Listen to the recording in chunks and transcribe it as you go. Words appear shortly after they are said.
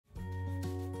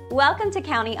Welcome to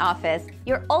County Office,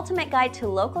 your ultimate guide to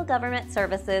local government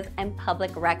services and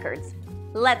public records.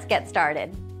 Let's get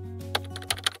started.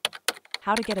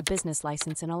 How to get a business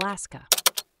license in Alaska.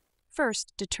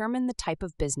 First, determine the type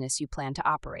of business you plan to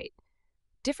operate.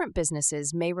 Different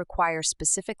businesses may require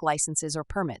specific licenses or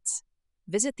permits.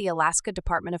 Visit the Alaska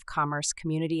Department of Commerce,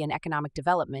 Community and Economic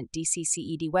Development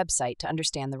 (DCCED) website to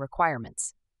understand the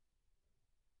requirements.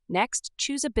 Next,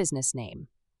 choose a business name.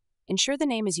 Ensure the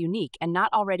name is unique and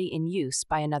not already in use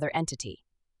by another entity.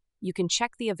 You can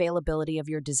check the availability of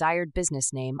your desired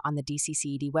business name on the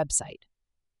DCCED website.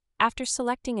 After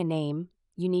selecting a name,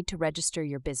 you need to register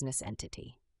your business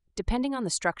entity. Depending on the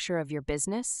structure of your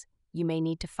business, you may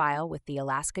need to file with the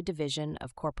Alaska Division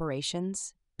of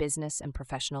Corporations, Business and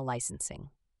Professional Licensing.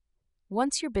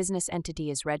 Once your business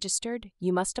entity is registered,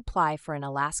 you must apply for an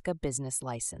Alaska business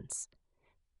license.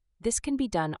 This can be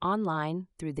done online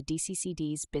through the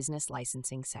DCCD's Business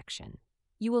Licensing section.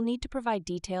 You will need to provide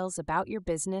details about your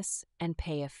business and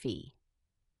pay a fee.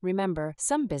 Remember,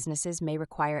 some businesses may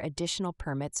require additional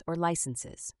permits or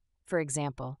licenses. For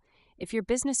example, if your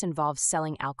business involves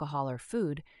selling alcohol or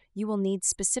food, you will need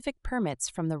specific permits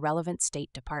from the relevant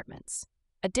state departments.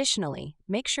 Additionally,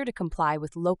 make sure to comply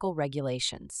with local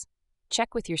regulations.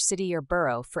 Check with your city or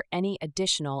borough for any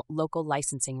additional local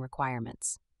licensing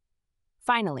requirements.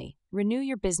 Finally, renew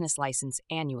your business license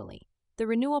annually. The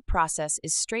renewal process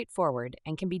is straightforward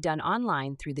and can be done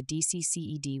online through the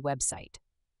DCCED website.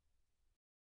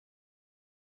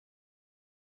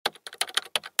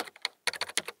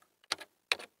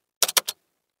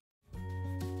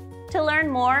 To learn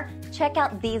more, check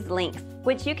out these links,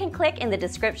 which you can click in the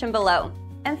description below.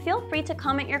 And feel free to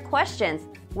comment your questions.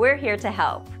 We're here to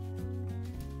help.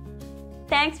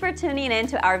 Thanks for tuning in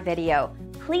to our video.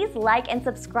 Please like and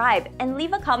subscribe and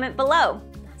leave a comment below.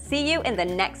 See you in the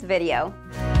next video.